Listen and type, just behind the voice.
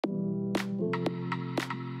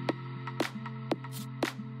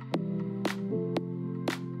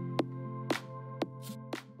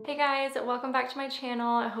guys, welcome back to my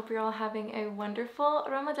channel. I hope you're all having a wonderful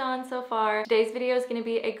Ramadan so far. Today's video is going to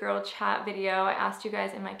be a girl chat video. I asked you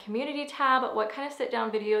guys in my community tab what kind of sit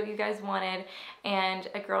down video you guys wanted, and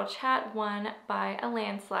a girl chat won by a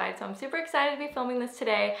landslide. So I'm super excited to be filming this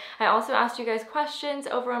today. I also asked you guys questions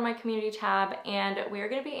over on my community tab, and we are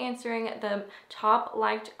going to be answering the top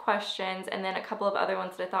liked questions and then a couple of other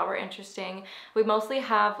ones that I thought were interesting. We mostly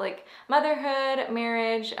have like motherhood,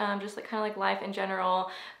 marriage, just like kind of like life in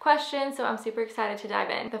general questions, so I'm super excited to dive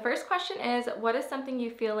in. The first question is, what is something you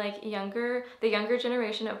feel like the younger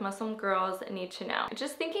generation of Muslim girls need to know?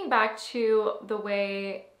 Just thinking back to the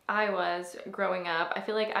way I was growing up, I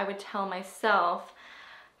feel like I would tell myself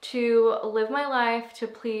to live my life to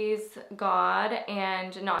please God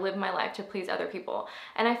and not live my life to please other people.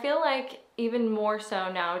 And I feel like even more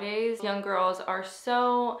so nowadays, young girls are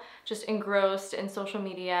so just engrossed in social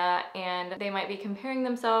media, and they might be comparing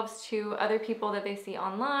themselves to other people that they see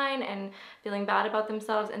online and feeling bad about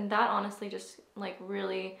themselves, and that honestly just like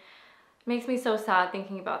really makes me so sad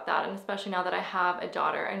thinking about that. And especially now that I have a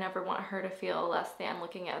daughter, I never want her to feel less than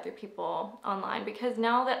looking at other people online, because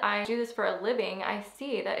now that I do this for a living, I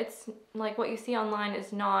see that it's like what you see online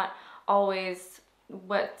is not always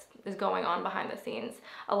what is going on behind the scenes.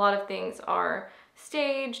 A lot of things are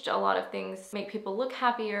staged, a lot of things make people look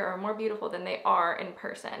happier or more beautiful than they are in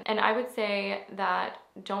person. And I would say that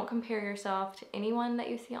don't compare yourself to anyone that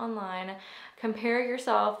you see online. Compare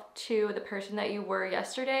yourself to the person that you were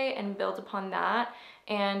yesterday and build upon that,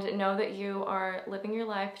 and know that you are living your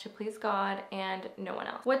life to please God and no one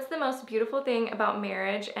else. What's the most beautiful thing about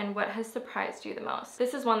marriage, and what has surprised you the most?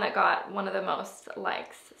 This is one that got one of the most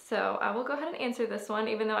likes, so I will go ahead and answer this one,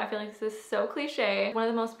 even though I feel like this is so cliche. One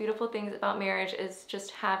of the most beautiful things about marriage is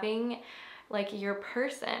just having like your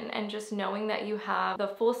person, and just knowing that you have the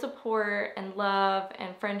full support and love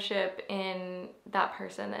and friendship in that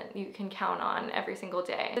person that you can count on every single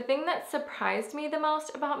day. The thing that surprised me the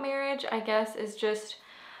most about marriage, I guess, is just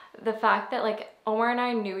the fact that like Omar and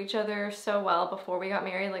I knew each other so well before we got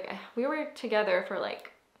married. Like we were together for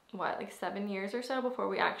like 7 years or so before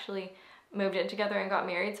we actually moved in together and got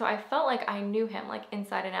married. So I felt like I knew him like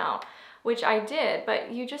inside and out, which I did,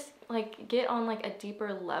 but you just like get on like a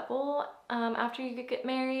deeper level after you get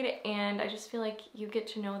married, and I just feel like you get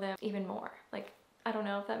to know them even more. Like, I don't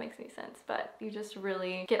know if that makes any sense, but you just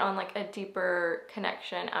really get on like a deeper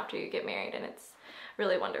connection after you get married, and it's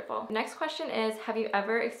really wonderful. Next question is, have you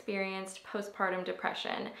ever experienced postpartum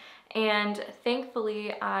depression? And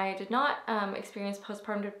thankfully I did not experience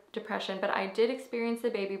postpartum depression, but I did experience the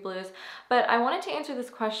baby blues. But I wanted to answer this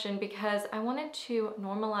question because I wanted to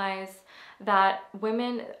normalize that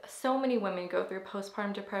so many women go through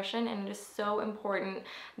postpartum depression, and it is so important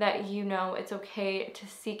that you know it's okay to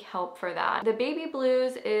seek help for that. The baby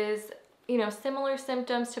blues is, you know, similar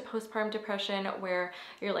symptoms to postpartum depression, where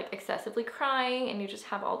you're like excessively crying and you just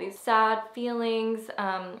have all these sad feelings.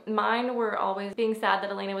 Mine were always being sad that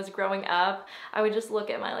Elena was growing up. I would just look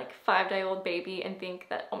at my like 5-day-old baby and think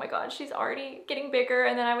that, oh my God, she's already getting bigger.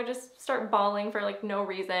 And then I would just start bawling for like no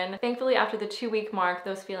reason. Thankfully, after the 2-week mark,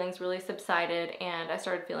 those feelings really subsided and I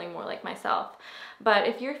started feeling more like myself. But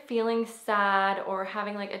if you're feeling sad or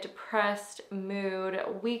having like a depressed mood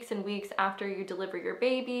weeks and weeks after you deliver your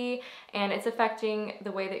baby, and it's affecting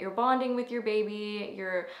the way that you're bonding with your baby,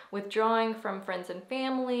 you're withdrawing from friends and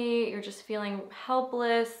family, you're just feeling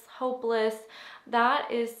helpless, hopeless,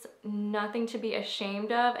 that is nothing to be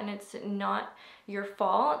ashamed of, and it's not your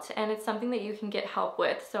fault, and it's something that you can get help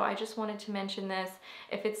with. So I just wanted to mention this.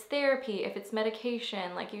 If it's therapy, if it's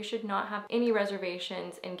medication, like you should not have any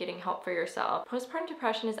reservations in getting help for yourself. Postpartum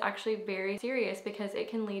depression is actually very serious because it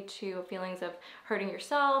can lead to feelings of hurting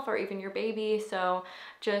yourself or even your baby. So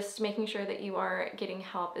just making sure that you are getting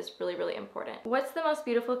help is really, really important. What's the most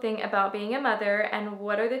beautiful thing about being a mother, and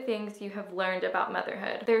what are the things you have learned about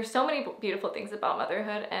motherhood? There's so many beautiful things about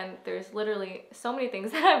motherhood, and there's literally so many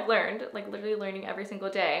things that I've learned, like literally learning every single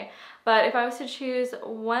day. But if I was to choose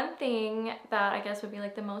one thing that I guess would be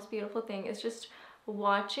like the most beautiful thing, is just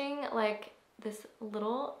watching like this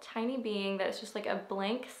little tiny being that is just like a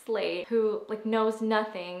blank slate, who like knows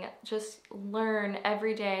nothing, just learn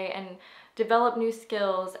every day and develop new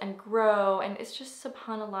skills and grow. And it's just,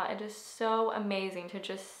 subhanallah, it is so amazing to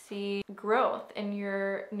just see growth in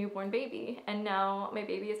your newborn baby. And now my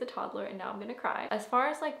baby is a toddler, and now I'm gonna cry. As far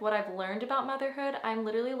as like what I've learned about motherhood, I'm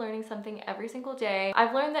literally learning something every single day.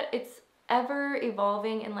 I've learned that it's ever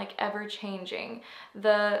evolving and like ever changing.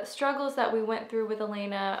 The struggles that we went through with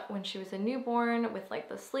Elena when she was a newborn, with like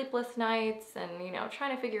the sleepless nights and, you know,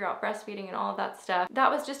 trying to figure out breastfeeding and all of that stuff, that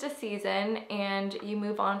was just a season and you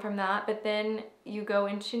move on from that. But then you go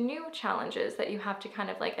into new challenges that you have to kind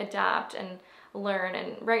of like adapt and learn.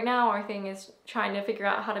 And right now our thing is trying to figure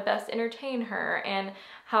out how to best entertain her and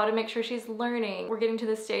how to make sure she's learning. We're getting to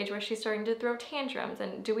the stage where she's starting to throw tantrums,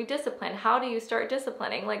 and do we discipline? How do you start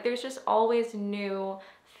disciplining? Like, there's just always new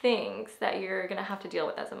things that you're gonna have to deal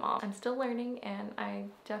with as a mom. I'm still learning and I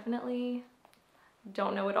definitely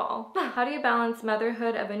don't know it all. How do you balance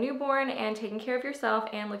motherhood of a newborn and taking care of yourself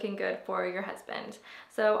and looking good for your husband?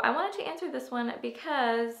 So I wanted to answer this one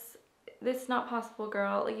because it's not possible,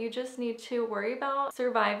 girl. Like, you just need to worry about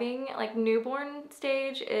surviving. Like, newborn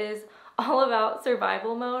stage is all about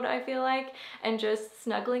survival mode, I feel like, and just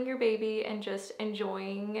snuggling your baby and just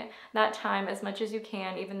enjoying that time as much as you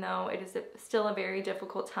can, even though it is still a very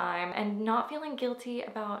difficult time, and not feeling guilty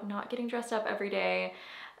about not getting dressed up every day.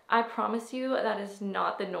 I promise you that is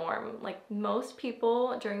not the norm. Like, most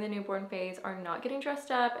people during the newborn phase are not getting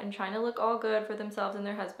dressed up and trying to look all good for themselves and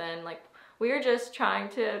their husband. Like, we are just trying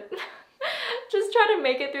to just try to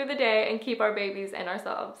make it through the day and keep our babies and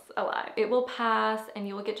ourselves alive. It will pass and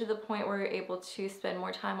you will get to the point where you're able to spend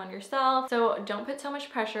more time on yourself. So don't put so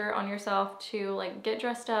much pressure on yourself to like get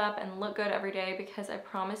dressed up and look good every day, because I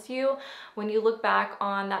promise you, when you look back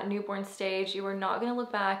on that newborn stage, you are not gonna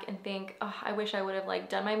look back and think, oh, I wish I would have like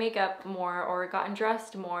done my makeup more or gotten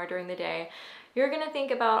dressed more during the day. You're gonna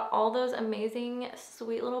think about all those amazing,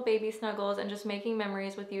 sweet little baby snuggles and just making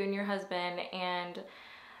memories with you and your husband, and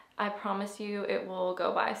I promise you it will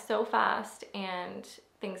go by so fast and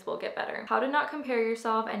things will get better. How to not compare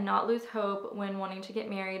yourself and not lose hope when wanting to get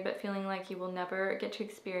married but feeling like you will never get to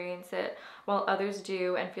experience it while others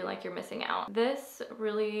do and feel like you're missing out. This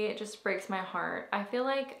really just breaks my heart. I feel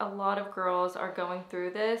like a lot of girls are going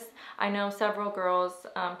through this. I know several girls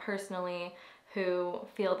personally who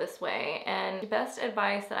feel this way, and the best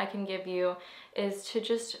advice that I can give you is to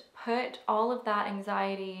just put all of that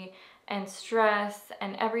anxiety and stress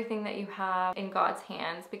and everything that you have in God's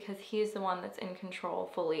hands, because He is the one that's in control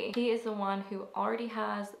fully. He is the one who already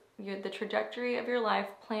has the trajectory of your life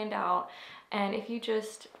planned out, and if you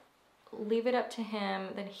just leave it up to Him,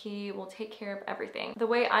 then He will take care of everything. The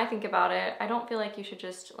way I think about it, I don't feel like you should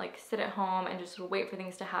just like sit at home and just wait for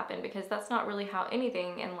things to happen, because that's not really how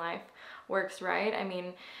anything in life works, right? I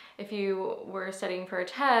mean, if you were studying for a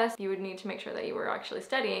test, you would need to make sure that you were actually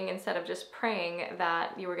studying instead of just praying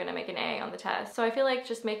that you were gonna make an A on the test. So I feel like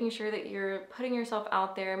just making sure that you're putting yourself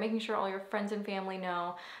out there, making sure all your friends and family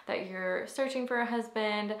know that you're searching for a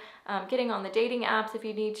husband, getting on the dating apps if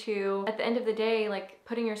you need to. At the end of the day, like,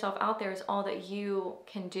 putting yourself out there is all that you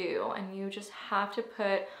can do, and you just have to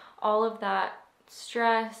put all of that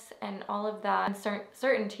stress and all of that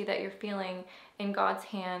uncertainty that you're feeling in God's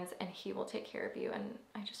hands, and He will take care of you. And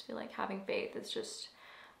I just feel like having faith is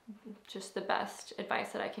just the best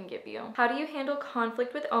advice that I can give you. How do you handle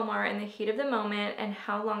conflict with Omar in the heat of the moment, and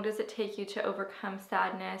how long does it take you to overcome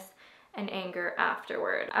sadness and anger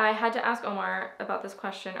afterward? I had to ask Omar about this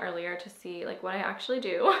question earlier to see like what I actually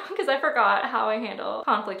do because I forgot how I handle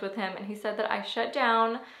conflict with him, and he said that I shut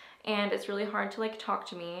down and it's really hard to like talk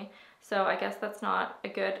to me. So I guess that's not a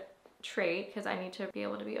good trait, because I need to be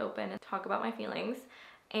able to be open and talk about my feelings.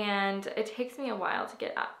 And it takes me a while to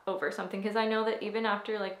get over something, because I know that even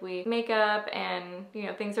after like we make up and, you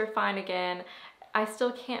know, things are fine again, I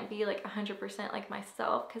still can't be like 100% like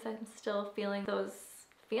myself, because I'm still feeling those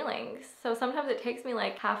feelings. So sometimes it takes me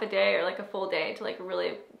like half a day or like a full day to like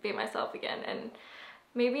really be myself again, and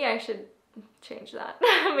maybe I should change that.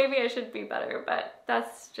 Maybe I should be better, but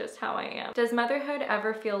that's just how I am. Does motherhood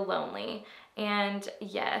ever feel lonely? And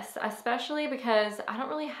yes, especially because I don't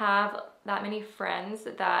really have that many friends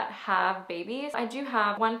that have babies. I do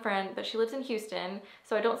have one friend, but she lives in Houston,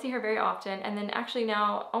 so I don't see her very often. And then actually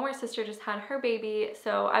now Omar's sister just had her baby,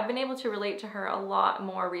 so I've been able to relate to her a lot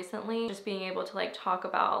more recently, just being able to like talk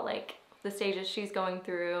about like the stages she's going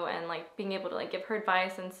through and like being able to like give her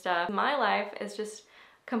advice and stuff. My life is just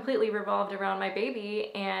completely revolved around my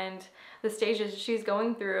baby and the stages she's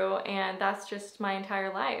going through, and that's just my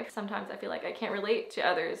entire life. Sometimes I feel like I can't relate to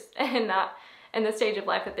others and not in the stage of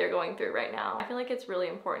life that they're going through right now. I feel like it's really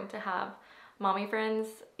important to have mommy friends,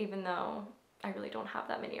 even though I really don't have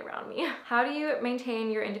that many around me. How do you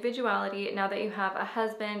maintain your individuality now that you have a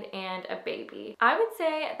husband and a baby? I would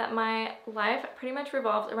say that my life pretty much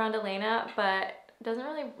revolves around Elena, but doesn't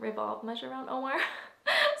really revolve much around Omar.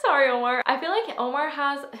 Sorry, Omar. I feel like Omar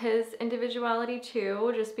has his individuality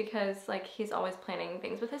too, just because like he's always planning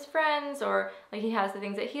things with his friends, or like he has the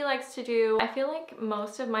things that he likes to do. I feel like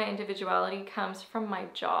most of my individuality comes from my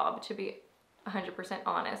job, to be 100%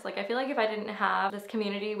 honest. Like I feel like if I didn't have this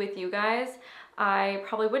community with you guys, I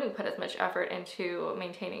probably wouldn't put as much effort into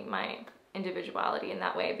maintaining my individuality in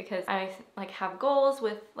that way, because I like have goals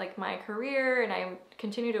with like my career and I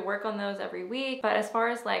continue to work on those every week. But as far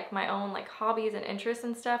as like my own like hobbies and interests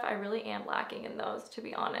and stuff, I really am lacking in those, to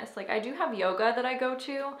be honest. Like I do have yoga that I go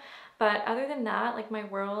to, but other than that, like my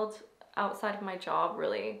world outside of my job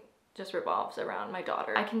really just revolves around my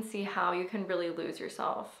daughter. I can see how you can really lose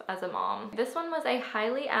yourself as a mom. This one was a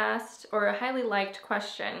highly asked or a highly liked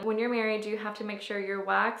question. When you're married, do you have to make sure you're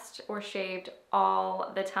waxed or shaved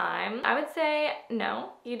all the time? I would say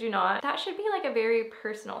no, you do not. That should be like a very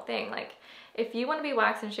personal thing. Like if you want to be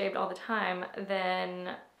waxed and shaved all the time,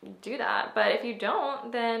 then do that. But if you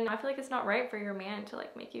don't, then I feel like it's not right for your man to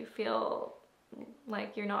like make you feel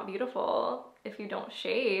like you're not beautiful if you don't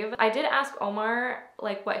shave. I did ask Omar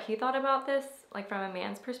like what he thought about this, like from a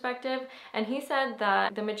man's perspective, and he said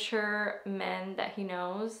that the mature men that he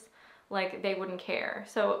knows, like they wouldn't care.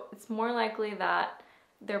 So it's more likely that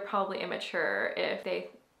they're probably immature if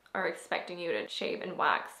they are expecting you to shave and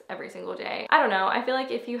wax every single day. I don't know. I feel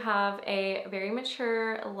like if you have a very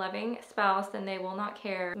mature, loving spouse, then they will not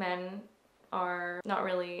care. Men are not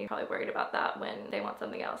really probably worried about that when they want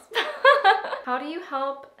something else. How do you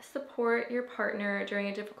help support your partner during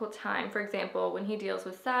a difficult time? For example, when he deals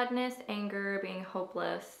with sadness, anger, being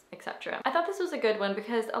hopeless, etc. I thought this was a good one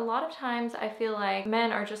because a lot of times I feel like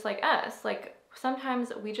men are just like us. Like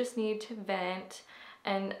sometimes we just need to vent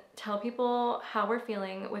and tell people how we're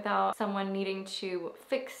feeling without someone needing to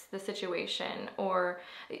fix the situation. Or,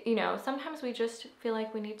 you know, sometimes we just feel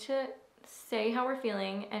like we need to say how we're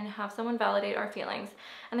feeling and have someone validate our feelings.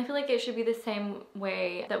 And I feel like it should be the same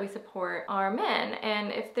way that we support our men.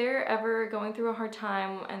 And if they're ever going through a hard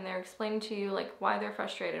time and they're explaining to you like why they're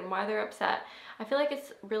frustrated and why they're upset, I feel like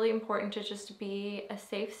it's really important to just be a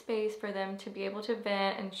safe space for them to be able to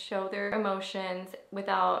vent and show their emotions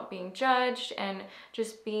without being judged, and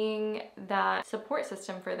just being that support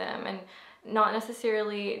system for them, and not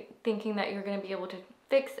necessarily thinking that you're going to be able to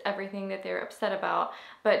fix everything that they're upset about,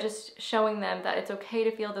 but just showing them that it's okay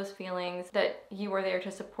to feel those feelings, that you are there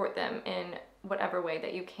to support them in whatever way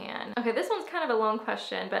that you can. Okay, this one's kind of a long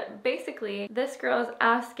question, but basically this girl is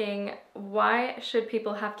asking, why should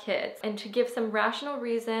people have kids? And to give some rational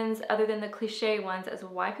reasons other than the cliche ones as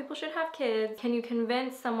why people should have kids, can you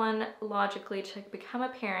convince someone logically to become a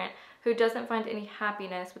parent who doesn't find any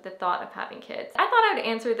happiness with the thought of having kids? I thought I'd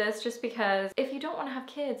answer this just because if you don't want to have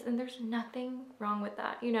kids, then there's nothing wrong with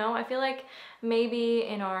that, you know? I feel like maybe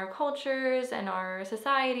in our cultures and our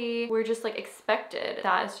society, we're just like expected.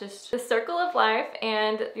 That is just the circle of life,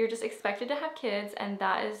 and you're just expected to have kids, and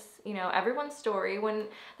that is, you know, everyone's story, when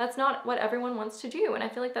that's not what everyone wants to do. And I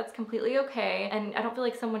feel like that's completely okay, and I don't feel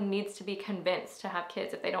like someone needs to be convinced to have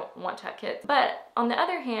kids if they don't want to have kids. But on the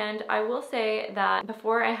other hand, I will say that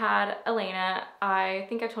before I had Elena, I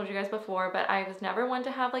think I've told you guys before, but I was never one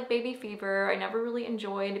to have like baby fever. I never really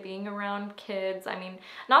enjoyed being around kids. I mean,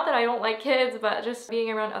 not that I don't like kids, but just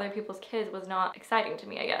being around other people's kids was not exciting to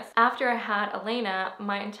me, I guess. After I had Elena,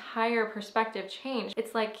 my entire perspective changed.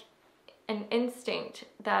 It's like an instinct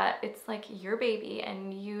that it's like your baby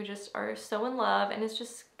and you just are so in love, and it's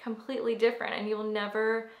just completely different, and you'll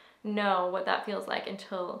never know what that feels like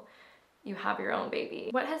until you have your own baby.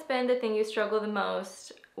 What has been the thing you struggle the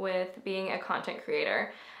most with being a content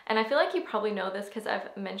creator? And I feel like you probably know this because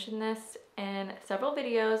I've mentioned this in several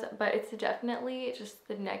videos, but it's definitely just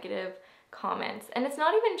the negative comments. And it's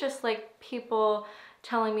not even just like people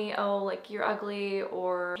telling me, oh, like you're ugly,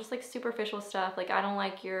 or just like superficial stuff, like I don't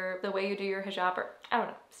like the way you do your hijab, or I don't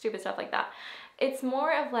know, stupid stuff like that. It's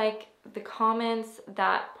more of like the comments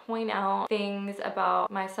that point out things about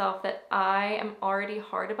myself that I am already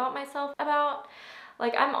hard about myself about.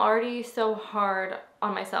 Like I'm already so hard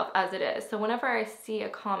on myself as it is. So whenever I see a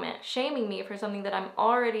comment shaming me for something that I'm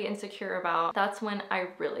already insecure about, that's when I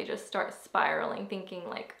really just start spiraling, thinking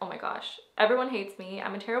like, oh my gosh, everyone hates me,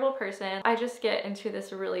 I'm a terrible person. I just get into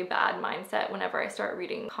this really bad mindset whenever I start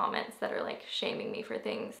reading comments that are like shaming me for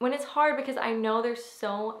things. When it's hard, because I know there's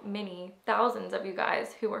so many thousands of you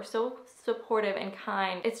guys who are so supportive and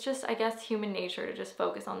kind. It's just, I guess, human nature to just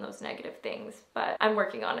focus on those negative things, but I'm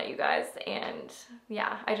working on it, you guys. And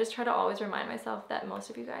yeah, I just try to always remind myself that most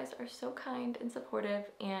of you guys are so kind and supportive,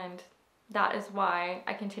 and that is why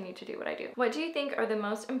I continue to do what I do. What do you think are the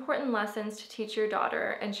most important lessons to teach your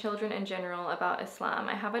daughter and children in general about Islam?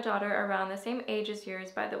 I have a daughter around the same age as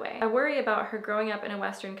yours, by the way. I worry about her growing up in a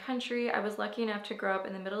Western country. I was lucky enough to grow up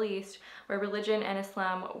in the Middle East, where religion and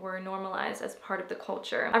Islam were normalized as part of the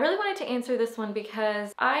culture. I really wanted to answer this one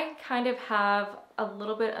because I kind of have a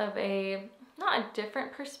little bit of a, not a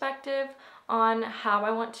different perspective on how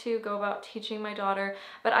I want to go about teaching my daughter,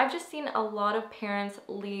 but I've just seen a lot of parents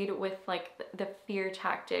lead with like the fear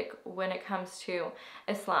tactic when it comes to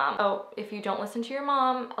Islam. Oh, if you don't listen to your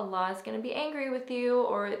mom, Allah is going to be angry with you,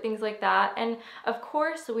 or things like that. And of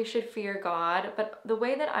course we should fear God, but the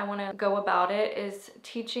way that I want to go about it is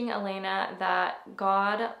teaching Elena that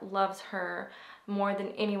God loves her more than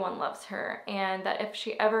anyone loves her, and that if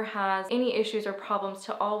she ever has any issues or problems,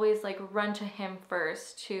 to always like run to him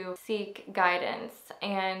first to seek guidance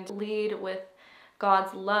and lead with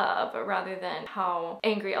God's love rather than how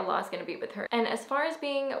angry Allah is going to be with her. And as far as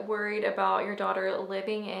being worried about your daughter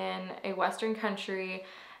living in a Western country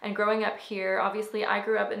and growing up here, obviously I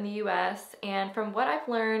grew up in the US, and from what I've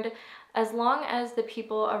learned, as long as the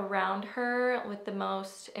people around her with the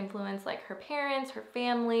most influence, like her parents, her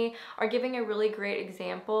family, are giving a really great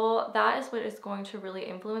example, that is what is going to really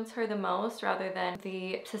influence her the most, rather than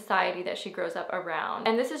the society that she grows up around.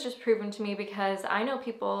 And this is just proven to me because I know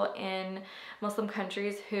people in Muslim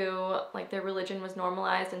countries who, like, their religion was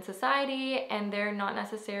normalized in society and they're not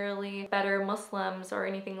necessarily better Muslims or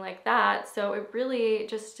anything like that. So it really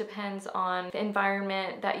just depends on the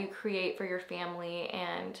environment that you create for your family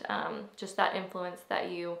and just that influence that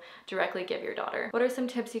you directly give your daughter. What are some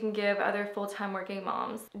tips you can give other full-time working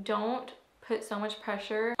moms? Don't put so much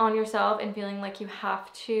pressure on yourself and feeling like you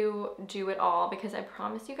have to do it all, because I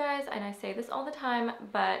promise you guys, and I say this all the time,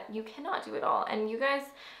 but you cannot do it all. And you guys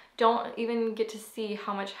don't even get to see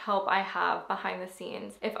how much help I have behind the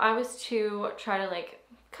scenes. If I was to try to like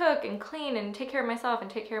cook and clean and take care of myself and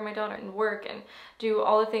take care of my daughter and work and do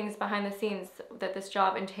all the things behind the scenes that this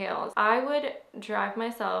job entails, I would drive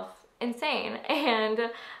myself insane. And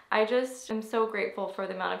I just am so grateful for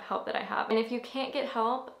the amount of help that I have. And if you can't get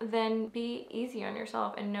help, then be easy on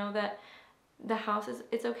yourself and know that the house is,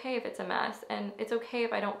 it's okay if it's a mess, and it's okay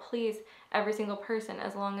if I don't please every single person,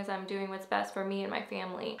 as long as I'm doing what's best for me and my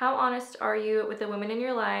family. How honest are you with the women in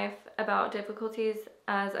your life about difficulties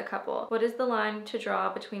as a couple? What is the line to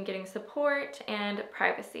draw between getting support and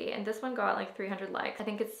privacy? And this one got like 300 likes. I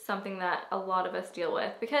think it's something that a lot of us deal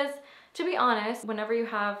with, because to be honest, whenever you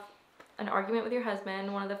have an argument with your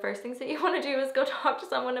husband, one of the first things that you want to do is go talk to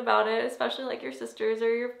someone about it, especially like your sisters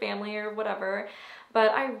or your family or whatever.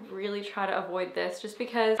 But I really try to avoid this, just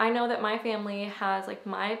because I know that my family has like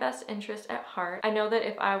my best interest at heart. I know that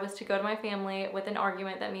if I was to go to my family with an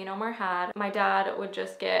argument that me and Omar had, my dad would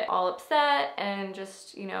just get all upset and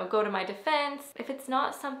just, you know, go to my defense. If it's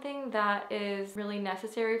not something that is really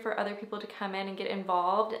necessary for other people to come in and get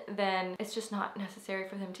involved, then it's just not necessary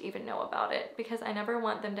for them to even know about it, because I never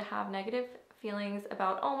want them to have negative feelings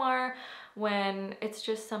about Omar when it's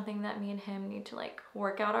just something that me and him need to like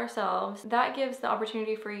work out ourselves. That gives the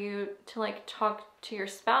opportunity for you to like talk to your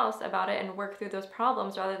spouse about it and work through those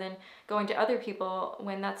problems, rather than going to other people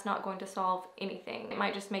when that's not going to solve anything. It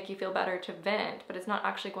might just make you feel better to vent, but it's not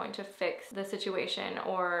actually going to fix the situation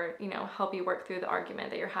or, you know, help you work through the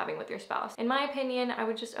argument that you're having with your spouse. In my opinion, I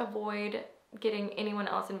would just avoid getting anyone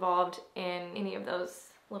else involved in any of those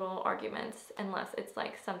little arguments unless it's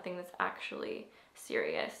like something that's actually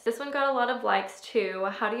serious. This one got a lot of likes too.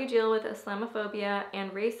 How do you deal with Islamophobia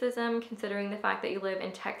and racism, considering the fact that you live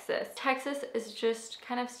in Texas? Texas is just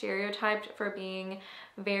kind of stereotyped for being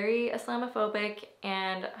very Islamophobic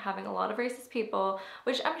and having a lot of racist people,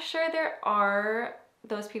 which I'm sure there are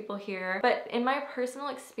those people here, but in my personal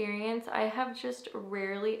experience, I have just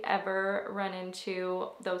rarely ever run into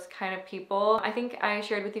those kind of people. I think I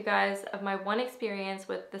shared with you guys of my one experience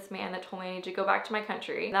with this man that told me I need to go back to my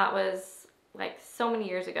country. That was like so many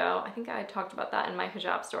years ago. I think I talked about that in my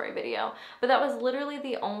hijab story video, but that was literally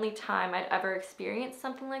the only time I'd ever experienced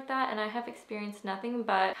something like that, and I have experienced nothing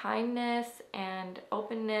but kindness and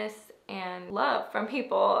openness and love from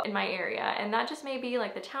people in my area. And that just may be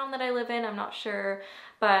like the town that I live in, I'm not sure,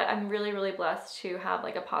 but I'm really, really blessed to have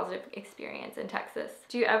like a positive experience in Texas.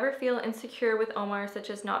 Do you ever feel insecure with Omar, such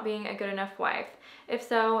as not being a good enough wife? If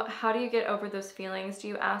so, how do you get over those feelings? Do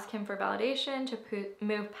you ask him for validation to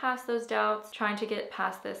move past those doubts? Trying to get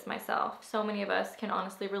past this myself. So many of us can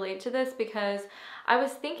honestly relate to this, because I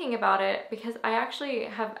was thinking about it, because I actually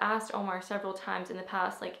have asked Omar several times in the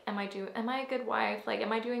past, like, am I a good wife? Like,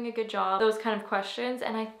 am I doing a good job? Those kind of questions.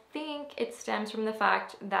 And I think it stems from the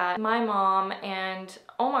fact that my mom and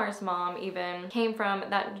Omar's mom even came from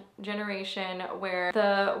that generation where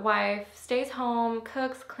the wife stays home,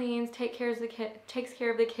 cooks, cleans, takes care of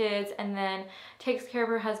the kids, and then takes care of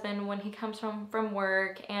her husband when he comes from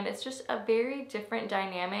work. And it's just a very different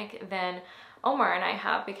dynamic than Omar and I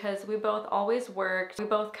have, because we both always worked. We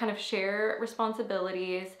both kind of share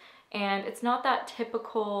responsibilities, and it's not that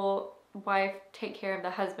typical wife take care of the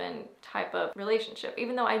husband type of relationship.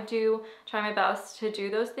 Even though I do try my best to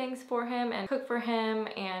do those things for him and cook for him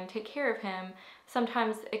and take care of him,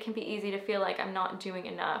 sometimes it can be easy to feel like I'm not doing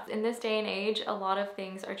enough. In this day and age, a lot of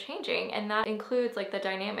things are changing, and that includes like the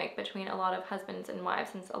dynamic between a lot of husbands and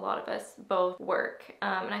wives, since a lot of us both work.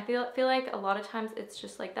 And I feel like a lot of times it's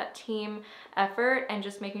just like that team effort and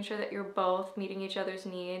just making sure that you're both meeting each other's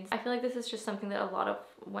needs. I feel like this is just something that a lot of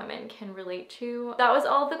women can relate to. That was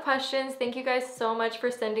all of the questions. Thank you guys so much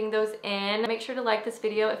for sending those in. Make sure to like this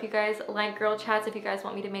video if you guys like girl chats, if you guys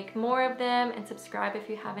want me to make more of them, and subscribe if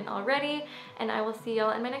you haven't already. And I will see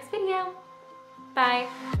y'all in my next video. Bye.